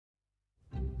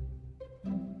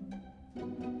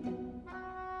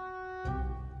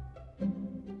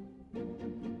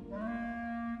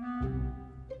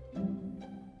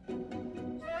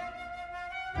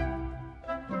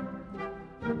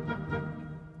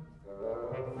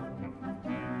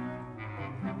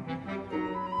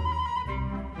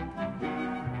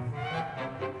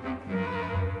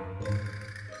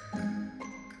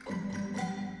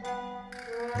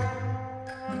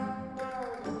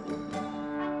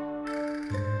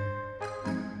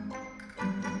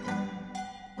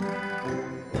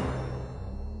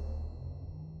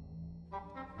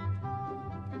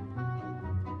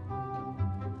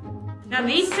Now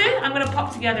these two, I'm gonna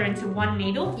pop together into one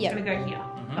needle. Yep. It's gonna go here.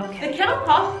 Okay. The kettle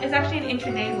puff is actually an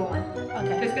intranasal one.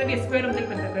 Okay. So it's gonna be a squirt of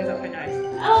liquid that goes up her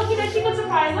nose. Oh, you know, she could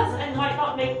surprise us and might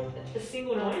not make a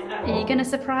single noise at all. Are you gonna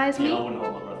surprise me?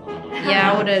 Yeah,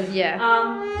 Yeah, I would have. Yeah.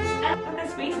 I'm gonna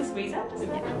squeeze the squeezer. Just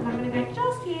like, I'm gonna go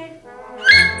just here.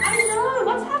 I know,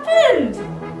 what's happened?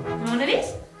 You want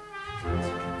this?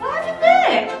 What happened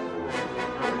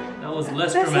there? that was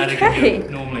less That's dramatic okay. than you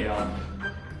normally are.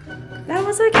 That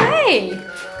was okay.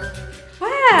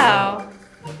 Wow.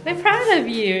 We're proud of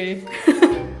you.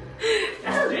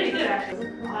 That was really good,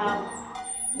 actually.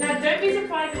 Now, don't be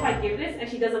surprised if I give this and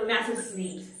she does a massive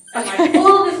sneeze. And like,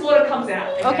 all of this water comes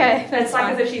out. Okay, that's it's like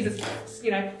fine. as if she's just,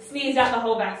 you know, sneezed out the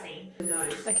whole vaccine.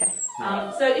 Okay.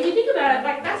 So if you think about it,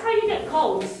 like that's how you get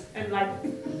colds and like,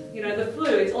 you know, the flu.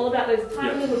 It's all about those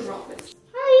tiny little droplets.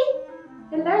 Hi.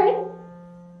 Hello.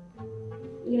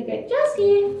 We're gonna go just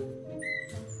here.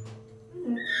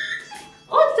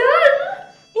 Oh, done.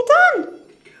 You're done.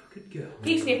 Good girl.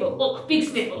 Big sniffle. Look, big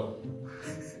sniffle.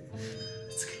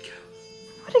 That's a good girl.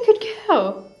 What a good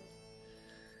girl.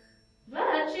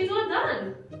 But she's all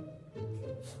done.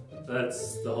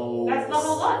 That's the whole. That's not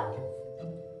a lot.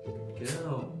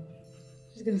 Girl.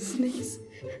 She's gonna sneeze.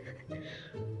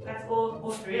 That's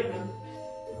all three of them.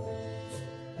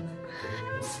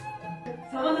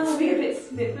 Some of them will be a bit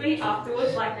sniffly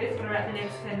afterwards, like this, for about the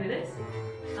next 10 minutes.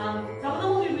 Some of them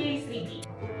will be really sleepy.